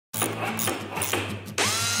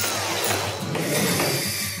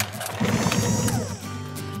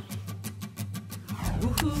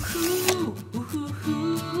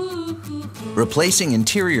Replacing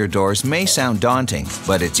interior doors may sound daunting,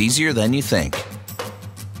 but it's easier than you think.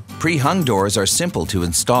 Pre-hung doors are simple to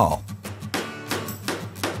install.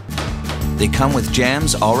 They come with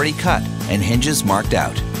jambs already cut and hinges marked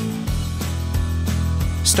out.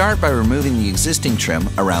 Start by removing the existing trim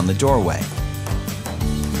around the doorway.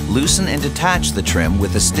 Loosen and detach the trim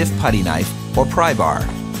with a stiff putty knife or pry bar.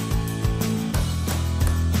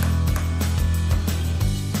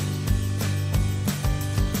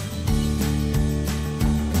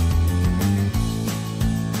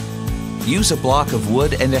 Use a block of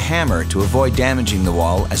wood and a hammer to avoid damaging the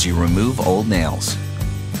wall as you remove old nails.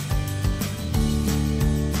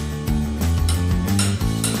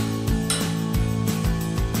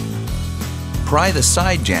 Pry the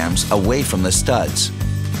side jambs away from the studs.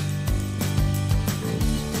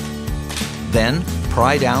 Then,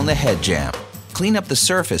 pry down the head jamb. Clean up the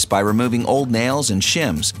surface by removing old nails and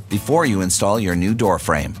shims before you install your new door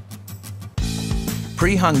frame.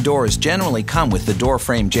 Pre-hung doors generally come with the door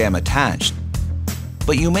frame jamb attached,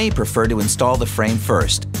 but you may prefer to install the frame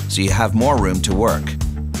first so you have more room to work.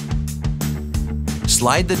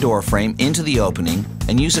 Slide the door frame into the opening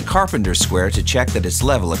and use a carpenter's square to check that it's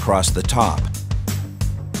level across the top.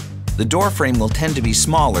 The door frame will tend to be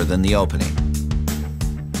smaller than the opening.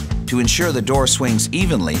 To ensure the door swings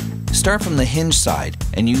evenly, start from the hinge side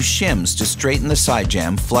and use shims to straighten the side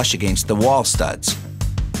jamb flush against the wall studs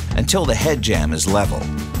until the head jamb is level.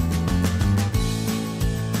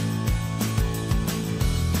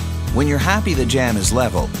 When you're happy the jamb is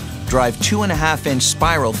level, drive 2.5-inch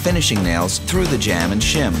spiral finishing nails through the jamb and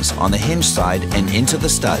shims on the hinge side and into the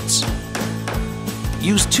studs.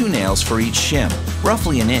 Use 2 nails for each shim,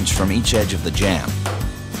 roughly an inch from each edge of the jamb.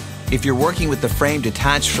 If you're working with the frame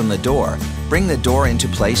detached from the door, bring the door into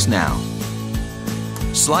place now.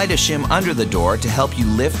 Slide a shim under the door to help you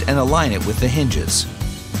lift and align it with the hinges.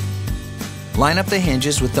 Line up the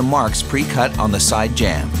hinges with the marks pre-cut on the side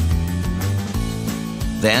jamb.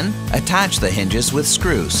 Then, attach the hinges with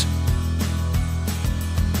screws.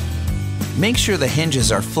 Make sure the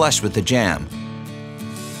hinges are flush with the jamb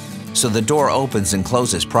so the door opens and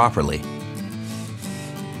closes properly.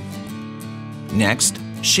 Next,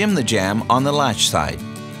 shim the jamb on the latch side.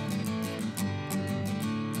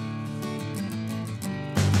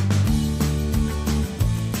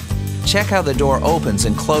 Check how the door opens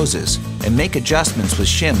and closes and make adjustments with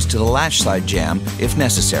shims to the latch side jamb if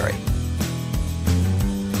necessary.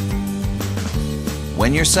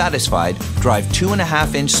 When you're satisfied, drive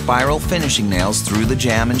 2.5-inch spiral finishing nails through the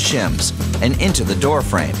jamb and shims and into the door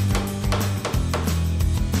frame.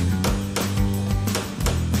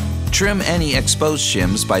 Trim any exposed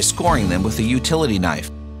shims by scoring them with a utility knife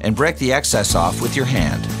and break the excess off with your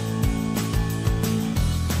hand.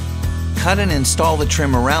 Cut and install the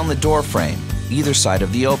trim around the door frame, either side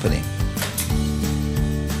of the opening.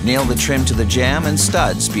 Nail the trim to the jamb and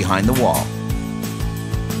studs behind the wall.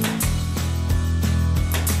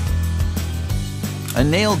 A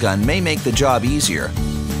nail gun may make the job easier,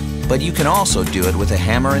 but you can also do it with a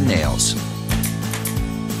hammer and nails.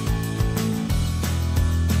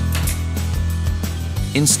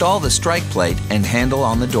 Install the strike plate and handle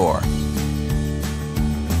on the door.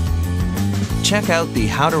 Check out the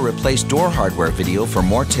How to Replace Door Hardware video for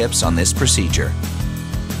more tips on this procedure.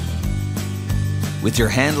 With your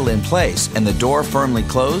handle in place and the door firmly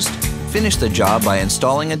closed, finish the job by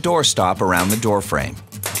installing a door stop around the door frame.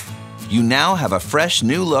 You now have a fresh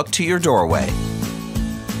new look to your doorway.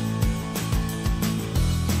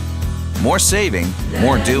 More saving,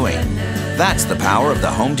 more doing. That's the power of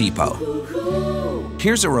the Home Depot.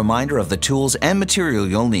 Here's a reminder of the tools and material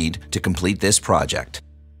you'll need to complete this project.